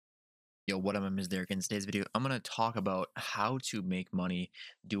Yo, what up, Ms. Derek? In today's video, I'm going to talk about how to make money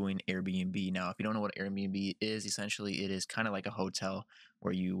doing Airbnb. Now, if you don't know what Airbnb is, essentially it is kind of like a hotel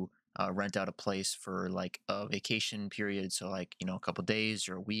where you rent out a place for like a vacation period. So like, a couple days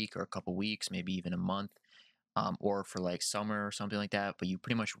or a week or a couple weeks, maybe even a month, or for like summer or something like that. But you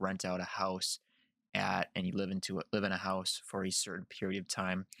pretty much rent out a house and you live in a house for a certain period of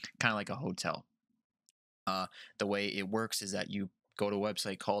time, kind of like a hotel. Uh, the way it works is that you go to a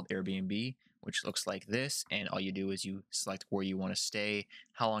website called Airbnb, which looks like this, and all you do is you select where you want to stay,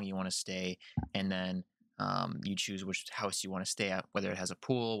 how long you want to stay, and then you choose which house you want to stay at, whether it has a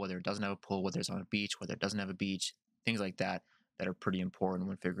pool, whether it doesn't have a pool, whether it's on a beach, whether it doesn't have a beach, things like that that are pretty important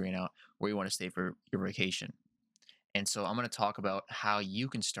when figuring out where you want to stay for your vacation. And so I'm going to talk about how you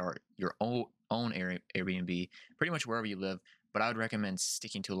can start your own Airbnb pretty much wherever you live. But I would recommend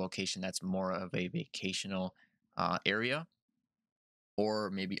sticking to a location that's more of a vacational area,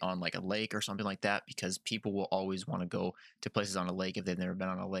 or maybe on like a lake or something like that, because people will always want to go to places on a lake if they've never been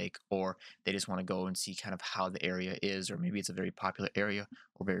on a lake, or they just want to go and see kind of how the area is, or maybe it's a very popular area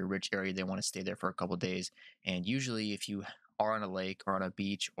or very rich area. They want to stay there for a couple days. And usually, if you are on a lake or on a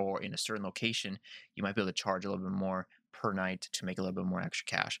beach or in a certain location, you might be able to charge a little bit more per night to make a little bit more extra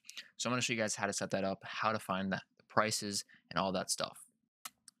cash. So I'm going to show you guys how to set that up, how to find the prices, and all that stuff.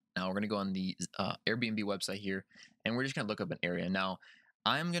 Now we're going to go on the Airbnb website here, and we're just going to look up an area. Now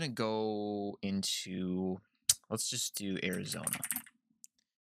I'm going to go into, let's just do Arizona,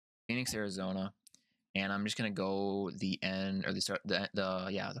 Phoenix, Arizona. And I'm just going to go the end or the start,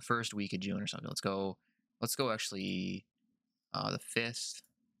 the first week of June or something. Let's go actually the 5th.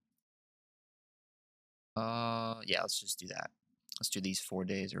 Yeah, let's just do that. Let's do these 4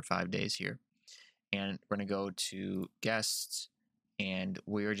 days or 5 days here. And we're going to go to guests, and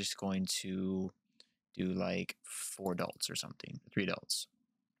we're just going to do like 4 adults or something, 3 adults.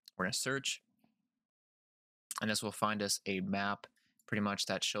 We're going to search, and this will find us a map pretty much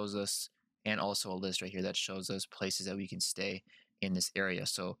that shows us, and also a list right here that shows us places that we can stay in this area.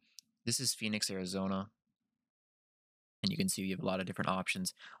 So this is Phoenix, Arizona, and you can see we have a lot of different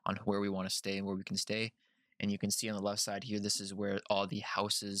options on where we want to stay and where we can stay. And you can see on the left side here, this is where all the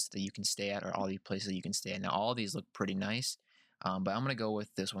houses that you can stay at, or all the places that you can stay at. Now all these look pretty nice, but I'm going to go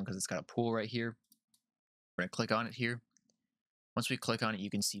with this one because it's got a pool right here. We're going to click on it here. Once we click on it, you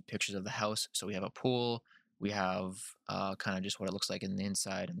can see pictures of the house. So we have a pool, we have kind of just what it looks like in the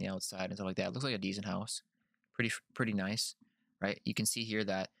inside and the outside and stuff like that. It looks like a decent house, pretty nice, right? You can see here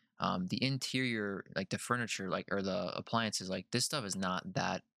that the interior, like the furniture, like or the appliances, like this stuff is not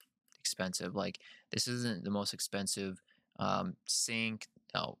that expensive. Like this isn't the most expensive sink,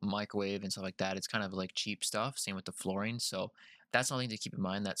 microwave, and stuff like that. It's kind of like cheap stuff. Same with the flooring. So that's something to keep in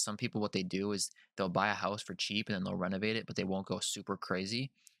mind. That some people, what they do is they'll buy a house for cheap and then they'll renovate it, but they won't go super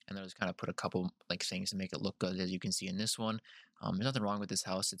crazy. And they'll just kind of put a couple like things to make it look good, as you can see in this one. There's nothing wrong with this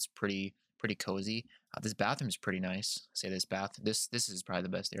house. It's pretty cozy. This bathroom is pretty nice. Say this is probably the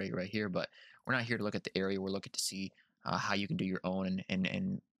best area right here. But we're not here to look at the area. We're looking to see how you can do your own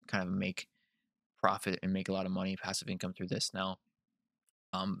and kind of make profit and make a lot of money, passive income through this. Now,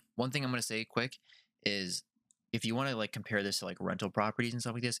 one thing I'm going to say quick is if you want to like compare this to like rental properties and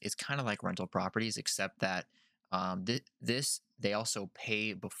stuff like this, it's kind of like rental properties, except that this they also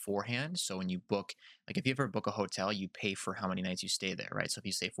pay beforehand. So when you book, like if you ever book a hotel, you pay for how many nights you stay there, right? So if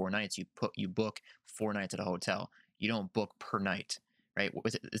you stay 4 nights, you book 4 nights at a hotel. You don't book per night, right?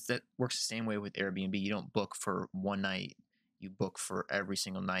 That works the same way with Airbnb. You don't book for one night. You book for every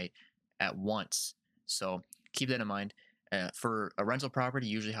single night at once. So keep that in mind. For a rental property,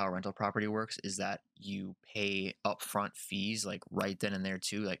 usually how a rental property works is that you pay upfront fees like right then and there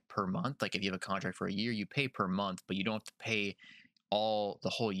too, like per month. Like if you have a contract for a year, you pay per month, but you don't have to pay all the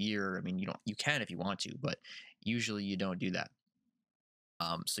whole year. I mean, you can if you want to, but usually you don't do that.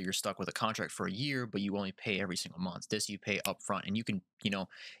 So you're stuck with a contract for a year, but you only pay every single month. This you pay upfront, and you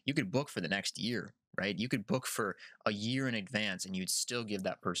could book for the next year, right? You could book for a year in advance, and you'd still give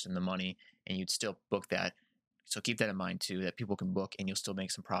that person the money, and you'd still book that. So keep that in mind too, that people can book, and you'll still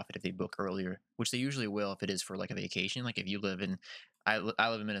make some profit if they book earlier, which they usually will if it is for like a vacation. Like if you live in, I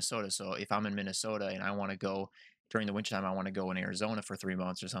live in Minnesota, so if I'm in Minnesota and I want to go during the wintertime, I want to go in Arizona for 3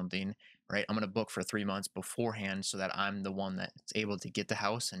 months or something, right? I'm going to book for 3 months beforehand so that I'm the one that's able to get the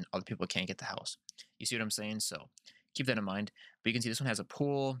house and other people can't get the house. You see what I'm saying? So keep that in mind. But you can see this one has a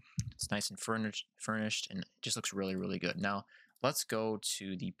pool. It's nice and furnished, and it just looks really, really good. Now let's go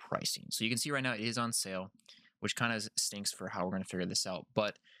to the pricing. So you can see right now it is on sale, which kind of stinks for how we're going to figure this out.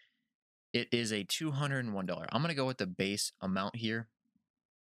 But it is a $201. I'm going to go with the base amount here.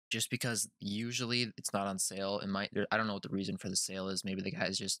 just because usually it's not on sale. It might, I don't know what the reason for the sale is. Maybe the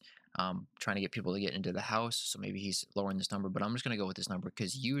guy's just trying to get people to get into the house. So maybe he's lowering this number, but I'm just going to go with this number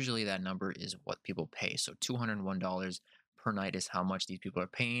because usually that number is what people pay. So $201 per night is how much these people are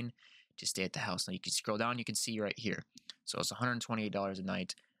paying to stay at the house. Now you can scroll down, you can see right here. So it's $128 a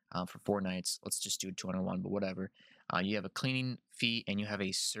night for 4 nights. Let's just do 201, but whatever. You have a cleaning fee and you have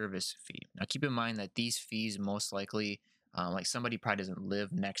a service fee. Now keep in mind that these fees most likely like somebody probably doesn't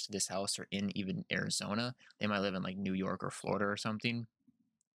live next to this house or in even Arizona. They might live in like New York or Florida or something,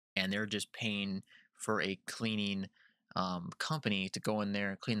 and they're just paying for a cleaning company to go in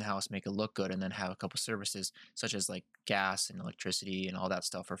there, clean the house, make it look good, and then have a couple services such as like gas and electricity and all that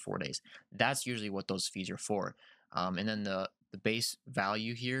stuff for 4 days. That's usually what those fees are for. And then the base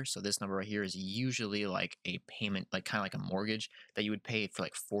value here, so this number right here is usually like a payment, like kind of like a mortgage that you would pay for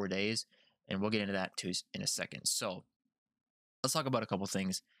like 4 days. And we'll get into that too in a second. So let's talk about a couple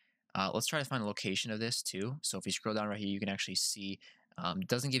things. Let's try to find a location of this too. So if you scroll down right here, you can actually see, it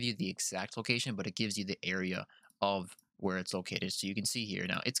doesn't give you the exact location, but it gives you the area of where it's located. So you can see here.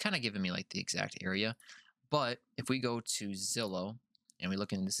 Now it's kind of giving me like the exact area, but if we go to Zillow and we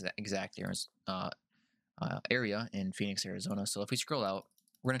look in this exact area in Phoenix, Arizona. So if we scroll out,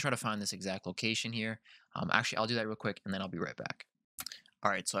 we're gonna try to find this exact location here. Actually, I'll do that real quick and then I'll be right back.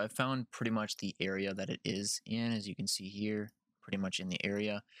 All right, so I've found pretty much the area that it is in, as you can see here, pretty much in the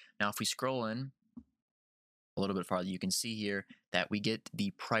area. Now, if we scroll in a little bit farther, you can see here that we get the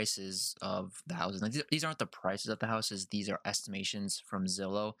prices of the houses. Now, these aren't the prices of the houses; these are estimations from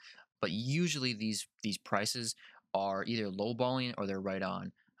Zillow. But usually, these prices are either lowballing or they're right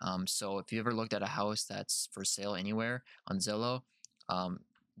on. So, if you ever looked at a house that's for sale anywhere on Zillow, um,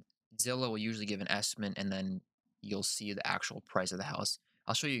 Zillow will usually give an estimate, and then you'll see the actual price of the house.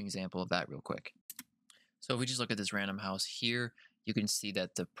 I'll show you an example of that real quick. So if we just look at this random house here, you can see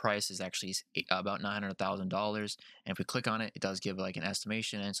that the price is actually about $900,000. And if we click on it, it does give like an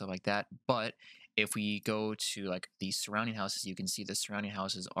estimation and stuff like that. But if we go to like the surrounding houses, you can see the surrounding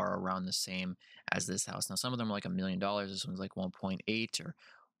houses are around the same as this house. Now, some of them are like $1 million. This one's like 1.8,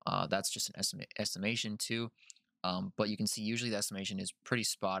 or that's just an estimation too. But you can see usually the estimation is pretty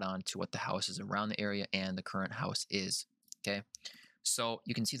spot on to what the house is around the area and the current house is. Okay. So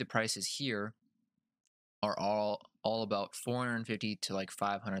you can see the prices here are all about 450 to like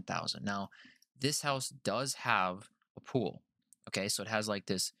 500,000. Now, this house does have a pool. Okay, so it has like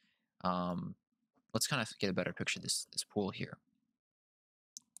this. Um, let's kind of get a better picture of this pool here.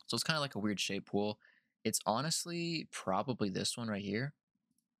 So it's kind of like a weird shaped pool. It's honestly probably this one right here.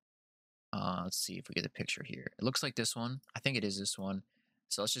 Let's see if we get a picture here. It looks like this one. I think it is this one.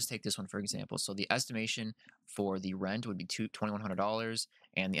 So let's just take this one for example. So the estimation for the rent would be $2,100,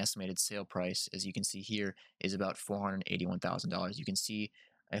 and the estimated sale price, as you can see here, is about $481,000. You can see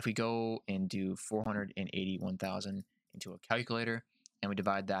if we go and do 481,000 into a calculator, and we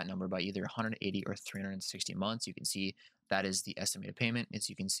divide that number by either 180 or 360 months, you can see that is the estimated payment. As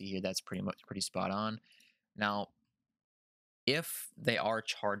you can see here, that's pretty spot on. Now, if they are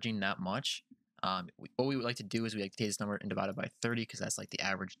charging that much, what we would like to do is we like to take this number and divide it by 30 because that's like the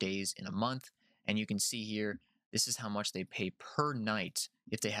average days in a month. And you can see here, this is how much they pay per night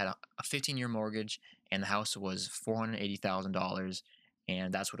if they had a 15-year mortgage and the house was $480,000.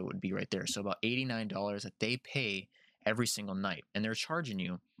 And that's what it would be right there. So about $89 that they pay every single night. And they're charging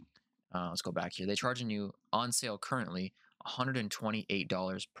you, let's go back here. They're charging you on sale currently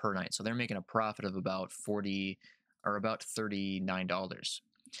 $128 per night. So they're making a profit of about 40 or about $39.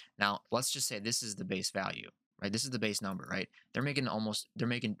 Now, let's just say this is the base value, right? This is the base number, right? They're making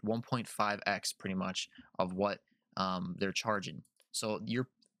 1.5x pretty much of what they're charging. So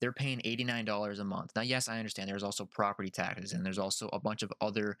they're paying $89 a month. Now, yes, I understand there's also property taxes and there's also a bunch of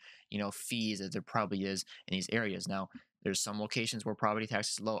other, fees that there probably is in these areas. Now, there's some locations where property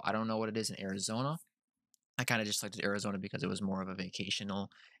tax is low. I don't know what it is in Arizona. I kind of just selected Arizona because it was more of a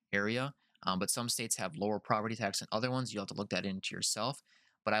vacational area. But some states have lower property tax than other ones. You'll have to look that into yourself.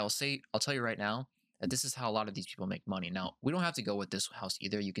 But I'll tell you right now that this is how a lot of these people make money. Now, we don't have to go with this house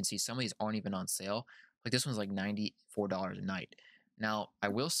either. You can see some of these aren't even on sale. Like this one's like $94 a night. Now, I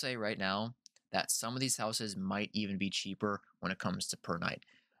will say right now that some of these houses might even be cheaper when it comes to per night.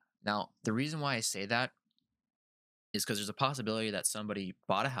 Now, the reason why I say that is because there's a possibility that somebody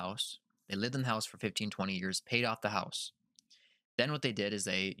bought a house, they lived in the house for 15, 20 years, paid off the house. Then what they did is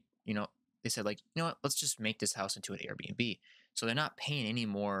they said like, what, let's just make this house into an Airbnb. So they're not paying any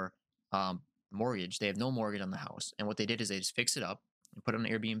more mortgage. They have no mortgage on the house. And what they did is they just fix it up and put it on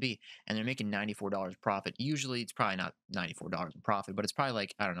Airbnb, and they're making $94 profit. Usually it's probably not $94 in profit, but it's probably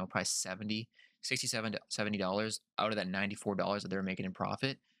like, I don't know, probably 70, 67 to $70 out of that $94 that they're making in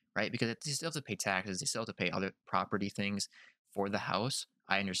profit right? Because they still have to pay taxes, they still have to pay other property things for the house.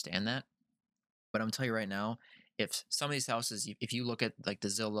 I understand that. But I'm telling you right now, if some of these houses, if you look at like the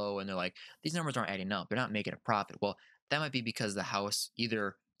Zillow and they're like, these numbers aren't adding up, they're not making a profit. Well, that might be because the house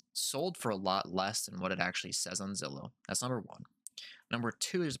either sold for a lot less than what it actually says on Zillow. That's number one. Number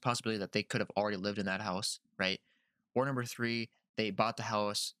two, there's a possibility that they could have already lived in that house, right? Or number three, they bought the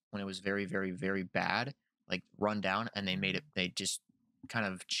house when it was very, very, very bad, like run down, and they just kind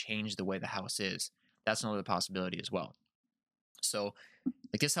of changed the way the house is. That's another possibility as well. So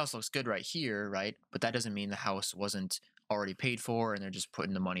like this house looks good right here, right? But that doesn't mean the house wasn't already paid for and they're just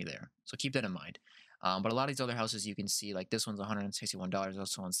putting the money there. So keep that in mind. But a lot of these other houses you can see, like this one's $161,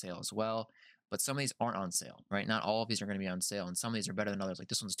 also on sale as well. But some of these aren't on sale, right? Not all of these are going to be on sale, and some of these are better than others. Like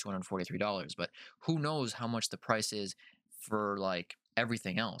this one's $243. But who knows how much the price is for like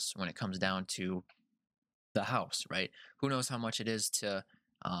everything else when it comes down to the house, right? Who knows how much it is to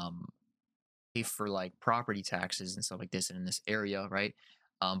um, pay for like property taxes and stuff like this in this area, right?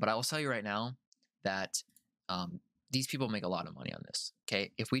 But I will tell you right now that um, these people make a lot of money on this.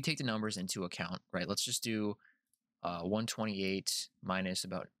 Okay, if we take the numbers into account, right? Let's just do 128 minus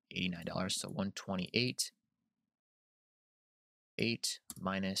about $89. So 128 8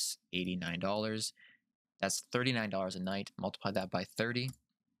 minus $89. That's $39 a night. Multiply that by 30.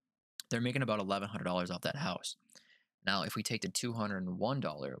 They're making about $1,100 off that house. Now, if we take the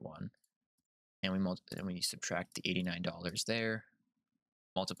 $201 one and we subtract the $89 there,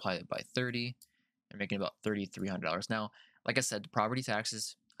 multiply it by 30, they're making about $3,300. Now, like I said, the property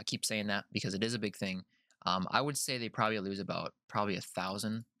taxes, I keep saying that because it is a big thing. I would say they probably lose about probably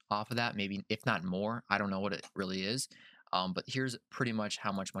 1,000 off of that, maybe if not more. I don't know what it really is. But here's pretty much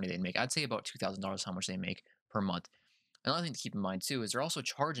how much money they make. I'd say about $2,000 how much they make per month. Another thing to keep in mind too is they're also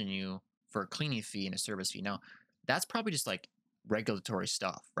charging you for a cleaning fee and a service fee. Now, that's probably just like regulatory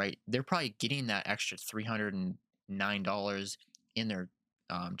stuff, right? They're probably getting that extra $309 in their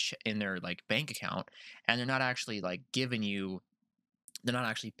in their like bank account, and they're not actually like giving you. They're not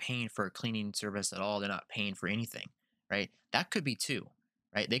actually paying for a cleaning service at all. They're not paying for anything, right? That could be too,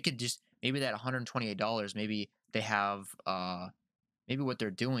 right? They could just maybe that $128. Maybe they have maybe what they're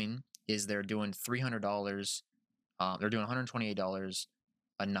doing is they're doing $300. They're doing $128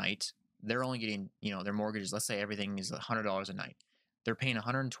 a night. They're only getting, their mortgages, let's say everything is $100 a night. They're paying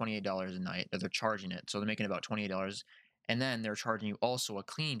 $128 a night, or they're charging it. So they're making about $28. And then they're charging you also a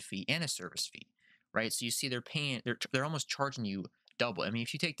clean fee and a service fee, right? So you see they're almost charging you double. I mean,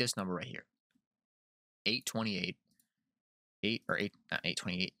 if you take this number right here, 828, not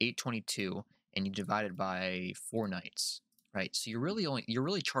 828, 822, and you divide it by 4 nights, right? So you're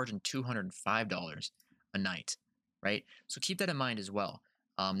really charging $205 a night, right? So keep that in mind as well.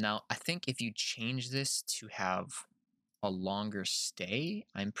 Now, I think if you change this to have a longer stay,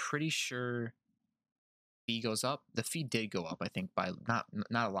 I'm pretty sure fee goes up. The fee did go up, I think, by not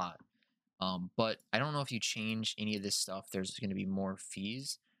a lot. But I don't know if you change any of this stuff, there's going to be more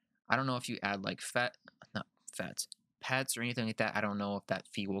fees. I don't know if you add like not fats, pets or anything like that. I don't know if that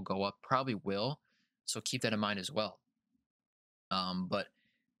fee will go up. Probably will. So keep that in mind as well. But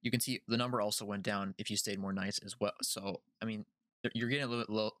you can see the number also went down if you stayed more nights as well. So, I mean, you're getting a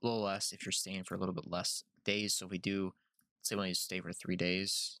little less if you're staying for a little bit less days. So if we do, say, when you stay for 3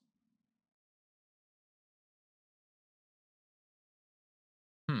 days.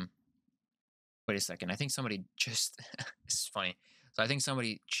 Hmm. Wait a second. I think somebody just, this is funny. So I think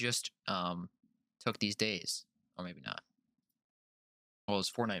somebody just took these days, or maybe not. Well, it's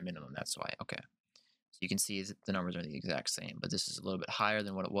 4 night minimum. That's why. Okay. So you can see the numbers are the exact same, but this is a little bit higher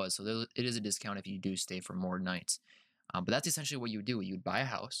than what it was. So it is a discount if you do stay for more nights. But that's essentially what you would do. You would buy a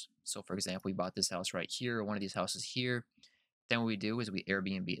house. So, for example, we bought this house right here, or one of these houses here. Then what we do is we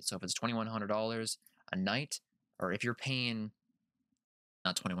Airbnb it. So if it's $2,100 a night, or if you're paying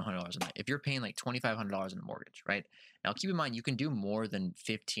not $2,100 a night, if you're paying like $2,500 in a mortgage, right? Now, keep in mind you can do more than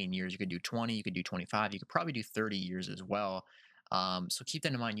 15 years. You could do 20, you could do 25, you could probably do 30 years as well. So keep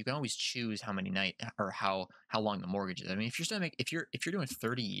that in mind. You can always choose how many night or how long the mortgage is. I mean, if you're still if you're doing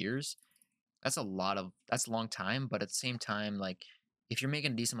 30 years, that's a long time. But at the same time, like if you're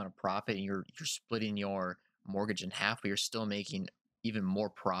making a decent amount of profit and you're splitting your mortgage in half, but you're still making even more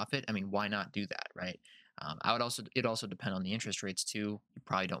profit, I mean, why not do that, right? It also depend on the interest rates too. You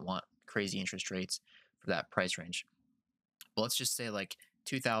probably don't want crazy interest rates for that price range. But let's just say like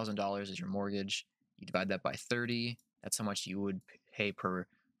 $2,000 is your mortgage. You divide that by 30. That's how much you would pay per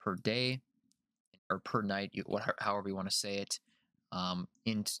day or per night, however you want to say it,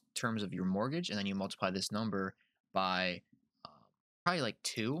 in terms of your mortgage, and then you multiply this number by probably like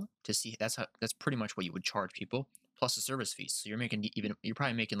two to see. That's pretty much what you would charge people. plus the service fees. So you're making even you're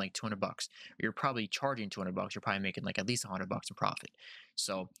probably making like 200 bucks. You're probably charging 200 bucks. You're probably making like at least 100 bucks in profit.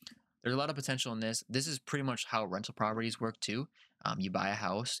 So there's a lot of potential in this. This is pretty much how rental properties work too. You buy a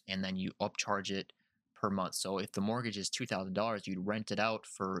house and then you upcharge it per month. So if the mortgage is $2,000, you'd rent it out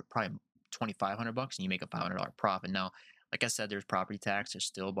for probably 2,500 bucks and you make a $500 profit. Now, like I said, there's property tax. There's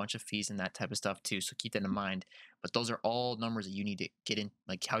still a bunch of fees and that type of stuff too. So keep that in mind. But those are all numbers that you need to get in,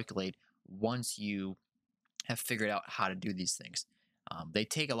 like calculate once you have figured out how to do these things. They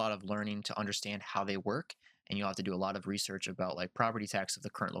take a lot of learning to understand how they work, and you'll have to do a lot of research about like property tax of the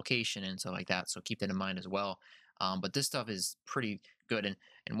current location and stuff like that. So keep that in mind as well. But this stuff is pretty good,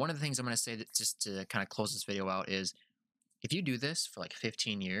 and one of the things I'm going to say that just to kind of close this video out is if you do this for like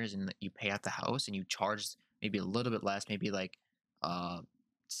 15 years and you pay out the house and you charge maybe a little bit less, maybe like uh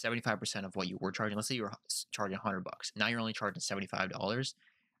 75% of what you were charging. Let's say you were charging 100 bucks. Now you're only charging $75.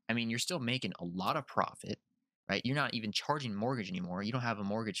 I mean, you're still making a lot of profit, right? You're not even charging mortgage anymore. You don't have a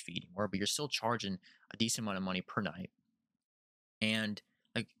mortgage fee anymore, but you're still charging a decent amount of money per night. And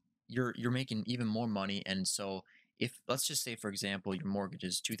like you're making even more money. And so if let's just say for example your mortgage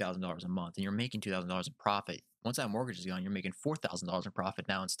is $2,000 a month and you're making $2,000 in profit, once that mortgage is gone, you're making $4,000 in profit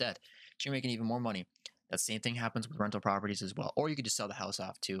now instead. So you're making even more money. That same thing happens with rental properties as well. Or you could just sell the house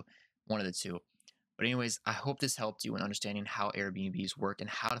off too, one of the two. But anyways, I hope this helped you in understanding how Airbnbs work and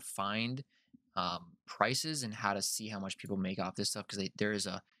how to find prices and how to see how much people make off this stuff because there is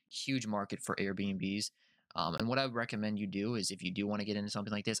a huge market for Airbnbs. And what I would recommend you do is if you do want to get into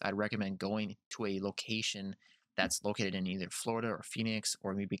something like this, I'd recommend going to a location that's located in either Florida or Phoenix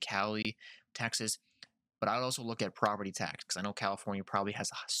or maybe Cali, Texas. But I would also look at property tax because I know California probably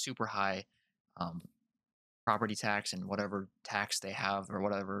has a super high um, property tax and whatever tax they have or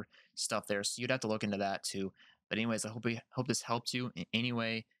whatever stuff there. So you'd have to look into that too. But anyways, I hope this helped you in any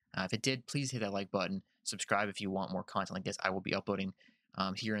way. If it did, please hit that like button. Subscribe if you want more content like this. I will be uploading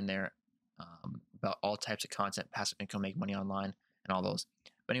here and there about all types of content, passive income, make money online, and all those.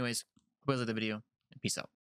 But anyways, hope you guys liked the video, and peace out.